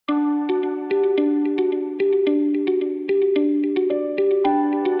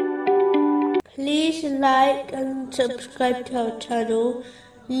like and subscribe to our channel.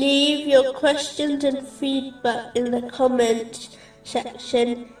 Leave your questions and feedback in the comments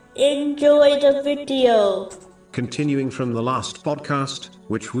section. Enjoy the video. Continuing from the last podcast,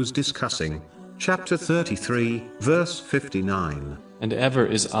 which was discussing chapter 33, verse 59. And ever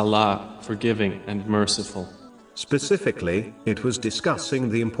is Allah forgiving and merciful. Specifically, it was discussing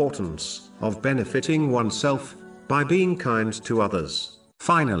the importance of benefiting oneself by being kind to others.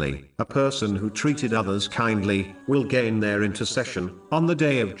 Finally, a person who treated others kindly will gain their intercession on the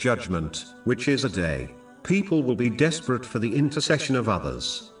Day of Judgment, which is a day people will be desperate for the intercession of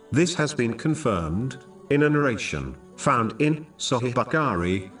others. This has been confirmed in a narration found in Sahih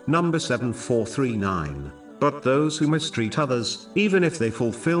Bukhari, number 7439. But those who mistreat others, even if they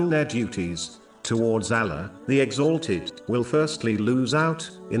fulfill their duties towards Allah, the Exalted, will firstly lose out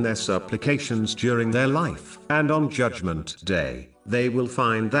in their supplications during their life, and on Judgment Day, they will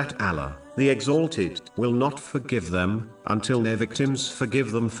find that Allah, the Exalted, will not forgive them until their victims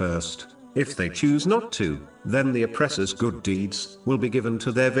forgive them first. If they choose not to, then the oppressor's good deeds will be given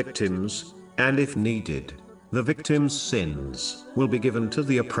to their victims, and if needed, the victim's sins will be given to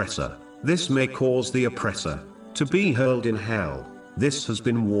the oppressor. This may cause the oppressor to be hurled in hell. This has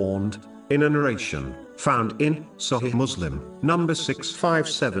been warned in a narration found in Sahih Muslim, number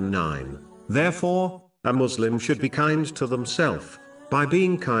 6579. Therefore, a Muslim should be kind to themselves by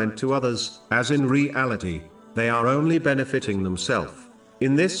being kind to others, as in reality, they are only benefiting themselves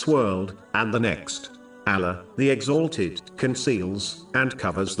in this world and the next. Allah, the Exalted, conceals and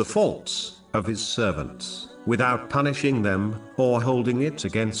covers the faults of His servants without punishing them or holding it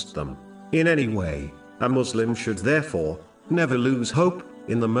against them in any way. A Muslim should therefore never lose hope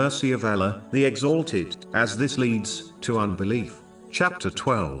in the mercy of Allah, the Exalted, as this leads to unbelief. Chapter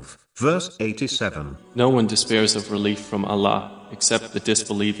 12, verse 87. No one despairs of relief from Allah except the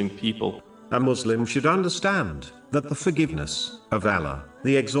disbelieving people. A Muslim should understand that the forgiveness of Allah,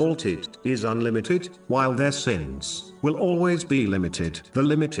 the Exalted, is unlimited, while their sins will always be limited. The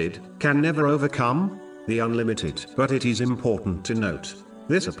limited can never overcome the unlimited. But it is important to note,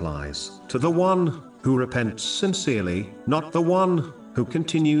 this applies to the one who repents sincerely, not the one who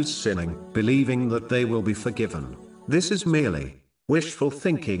continues sinning, believing that they will be forgiven. This is merely wishful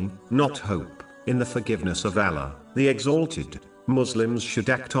thinking, not hope in the forgiveness of Allah, the Exalted. Muslims should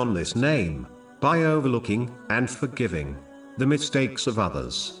act on this name by overlooking and forgiving the mistakes of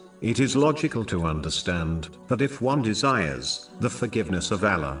others. It is logical to understand that if one desires the forgiveness of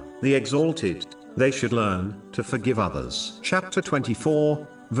Allah, the Exalted, they should learn to forgive others. Chapter 24,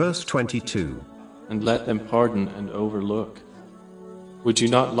 verse 22. And let them pardon and overlook. Would you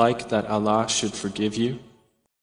not like that Allah should forgive you?